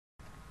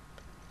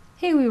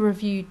Here we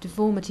review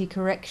deformity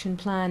correction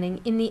planning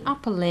in the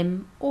upper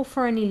limb or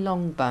for any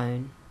long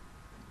bone.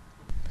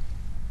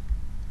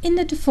 In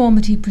the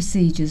Deformity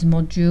Procedures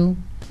module,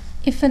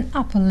 if an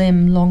upper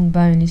limb long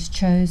bone is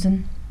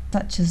chosen,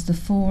 such as the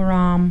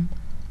forearm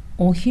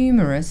or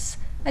humerus,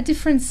 a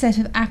different set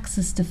of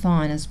axis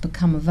definers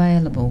become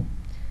available.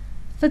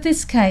 For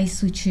this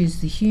case, we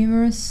choose the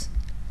humerus,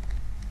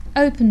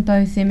 open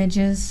both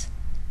images,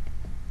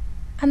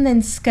 and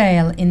then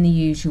scale in the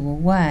usual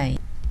way,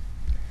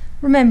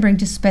 remembering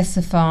to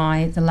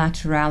specify the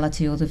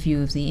laterality or the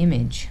view of the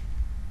image.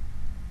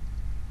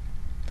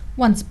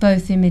 Once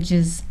both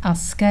images are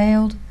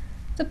scaled,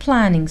 the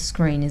planning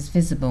screen is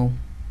visible.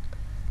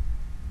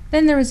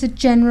 Then there is a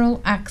general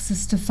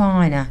axis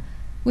definer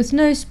with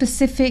no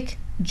specific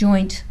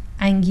joint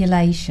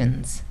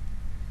angulations.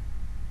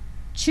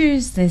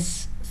 Choose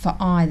this for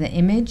either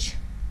image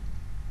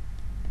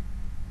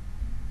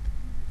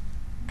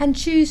and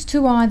choose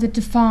to either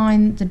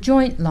define the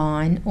joint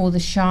line or the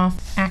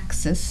shaft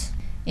axis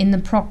in the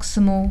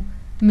proximal,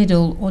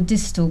 middle or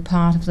distal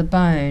part of the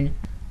bone.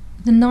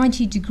 The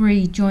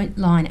 90-degree joint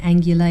line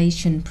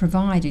angulation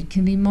provided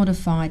can be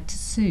modified to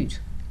suit.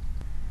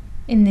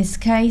 In this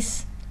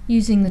case,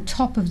 using the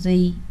top of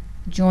the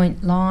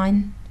joint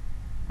line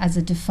as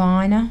a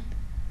definer,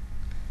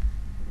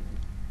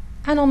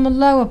 and on the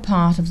lower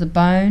part of the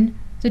bone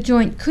the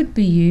joint could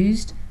be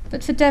used,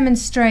 but for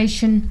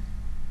demonstration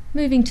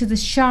moving to the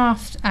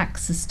shaft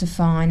axis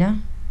definer.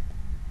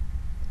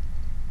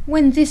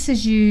 When this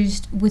is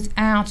used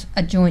without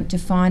a joint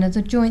definer,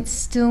 the joint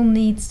still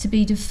needs to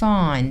be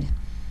defined.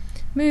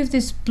 Move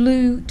this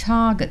blue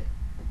target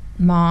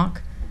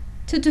mark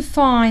to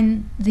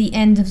define the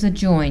end of the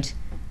joint,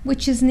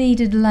 which is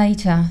needed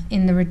later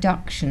in the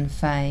reduction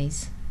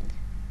phase.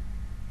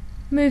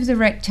 Move the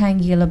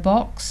rectangular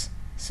box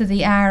so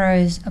the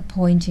arrows are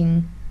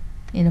pointing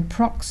in a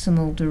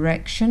proximal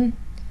direction,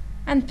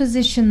 and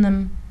position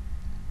them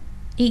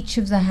each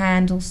of the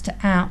handles to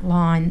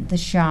outline the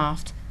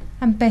shaft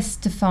and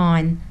best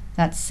define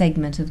that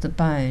segment of the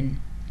bone.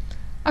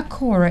 A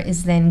cora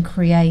is then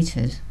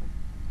created.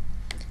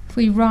 If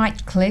we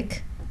right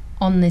click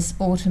on this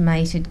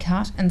automated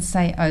cut and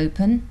say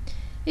open,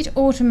 it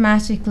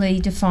automatically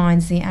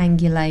defines the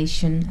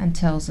angulation and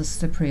tells us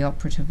the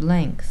preoperative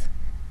length.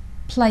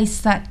 Place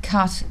that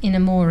cut in a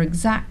more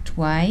exact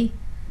way,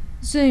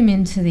 zoom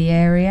into the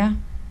area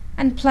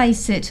and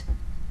place it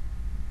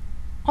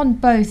on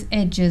both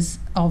edges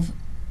of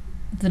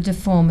the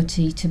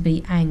deformity to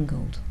be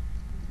angled.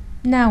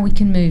 Now we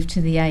can move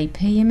to the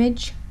AP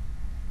image,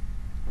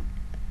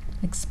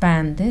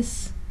 expand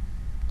this,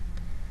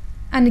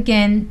 and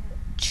again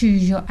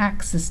choose your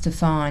axis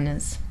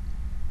definers.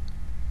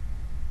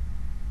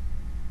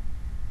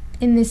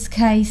 In this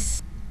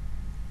case,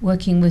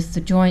 working with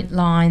the joint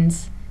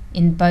lines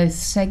in both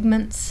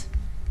segments.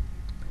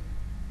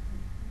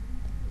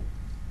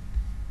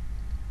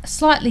 A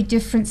slightly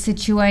different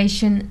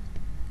situation,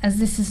 as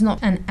this is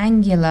not an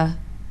angular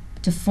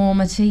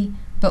deformity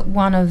but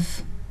one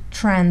of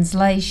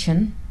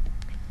translation.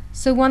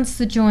 So once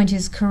the joint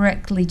is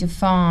correctly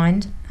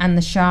defined, and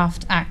the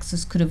shaft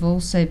axis could have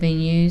also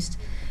been used,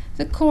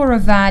 the cora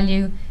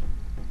value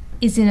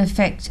is in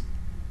effect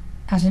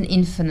at an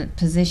infinite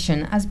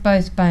position as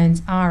both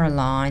bones are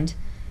aligned.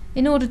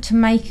 In order to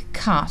make a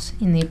cut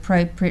in the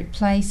appropriate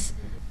place,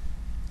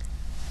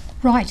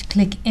 right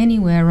click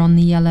anywhere on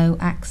the yellow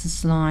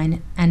axis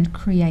line and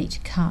create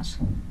cut,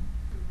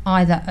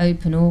 either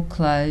open or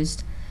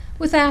closed,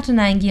 without an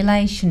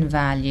angulation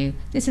value.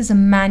 This is a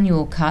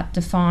manual cut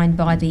defined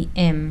by the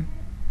M.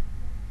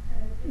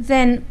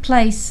 Then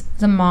place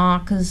the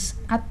markers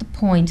at the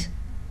point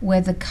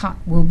where the cut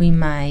will be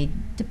made,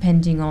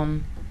 depending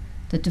on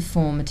the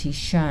deformity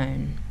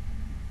shown.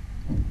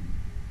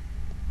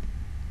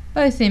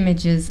 Both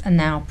images are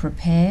now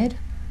prepared,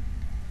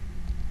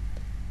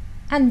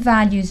 and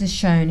values are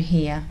shown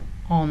here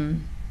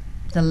on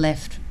the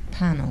left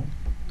panel.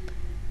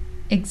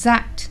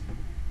 Exact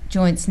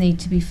joints need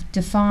to be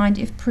defined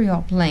if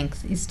pre-op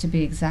length is to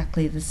be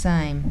exactly the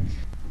same.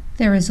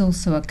 There is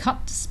also a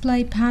cut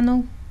display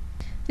panel.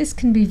 This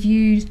can be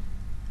viewed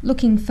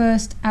looking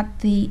first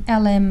at the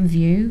LM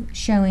view,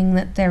 showing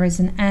that there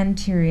is an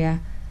anterior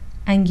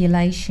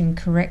angulation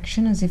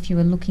correction as if you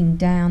were looking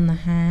down the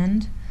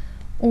hand,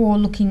 or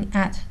looking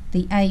at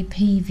the AP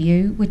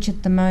view, which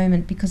at the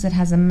moment, because it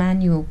has a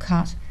manual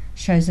cut,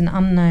 shows an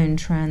unknown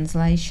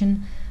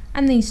translation,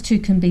 and these two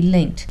can be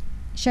linked,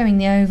 showing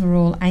the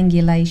overall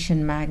angulation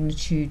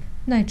magnitude.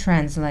 No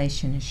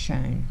translation is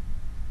shown.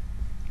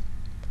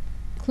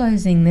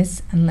 Closing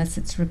this unless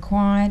it's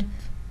required.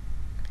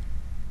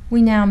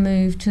 We now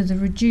move to the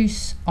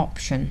reduce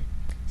option.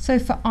 So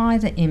for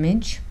either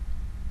image,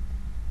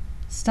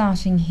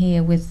 starting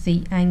here with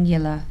the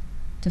angular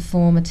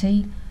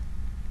deformity,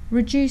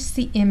 reduce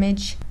the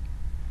image.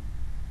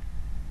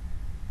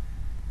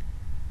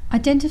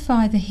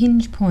 Identify the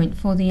hinge point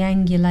for the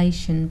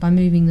angulation by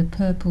moving the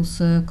purple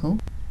circle,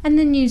 and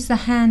then use the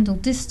handle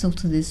distal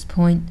to this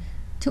point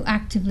to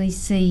actively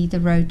see the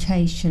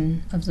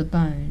rotation of the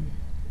bone.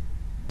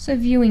 So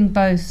viewing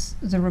both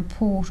the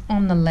report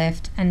on the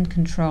left and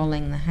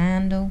controlling the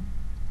handle.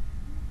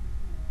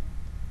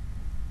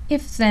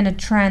 If then a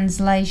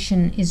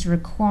translation is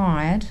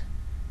required,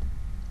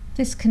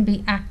 this can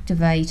be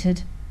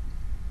activated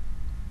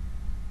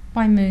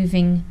by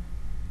moving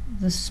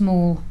the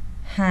small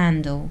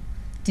handle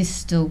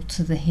distal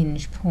to the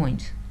hinge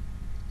point.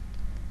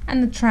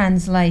 And the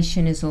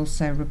translation is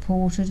also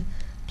reported,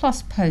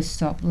 plus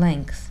post-op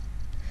length.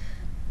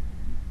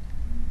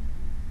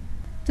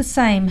 The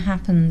same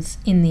happens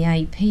in the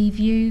AP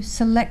view.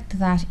 Select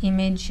that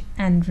image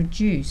and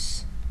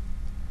reduce.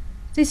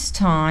 This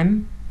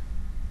time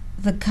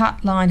the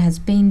cut line has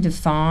been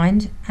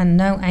defined and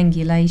no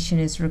angulation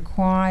is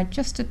required,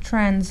 just a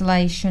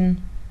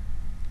translation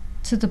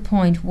to the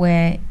point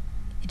where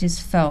it is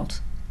felt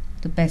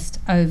the best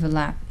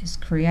overlap is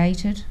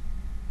created,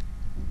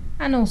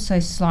 and also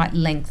slight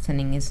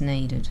lengthening is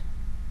needed.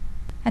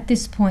 At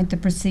this point the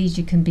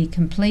procedure can be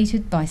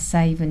completed by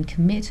save and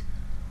commit,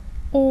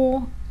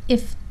 or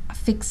if a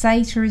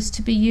fixator is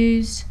to be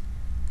used,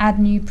 add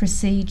new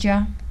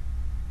procedure,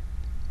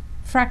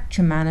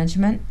 fracture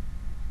management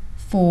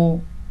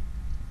for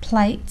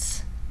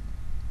plates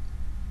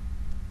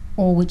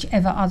or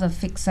whichever other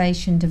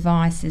fixation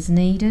device is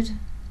needed,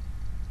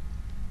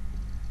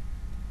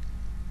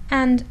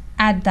 and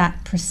add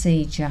that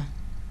procedure.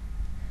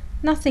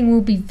 Nothing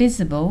will be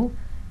visible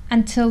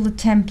until the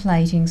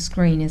templating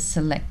screen is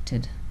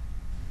selected.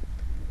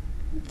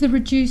 The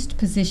reduced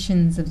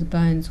positions of the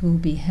bones will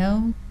be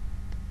held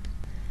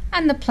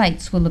and the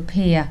plates will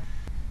appear.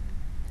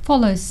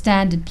 Follow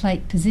standard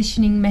plate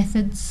positioning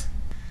methods.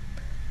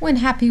 When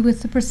happy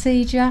with the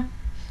procedure,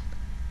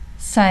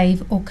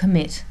 save or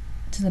commit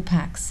to the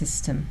PACS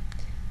system.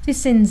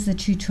 This ends the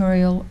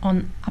tutorial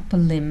on upper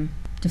limb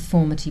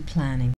deformity planning.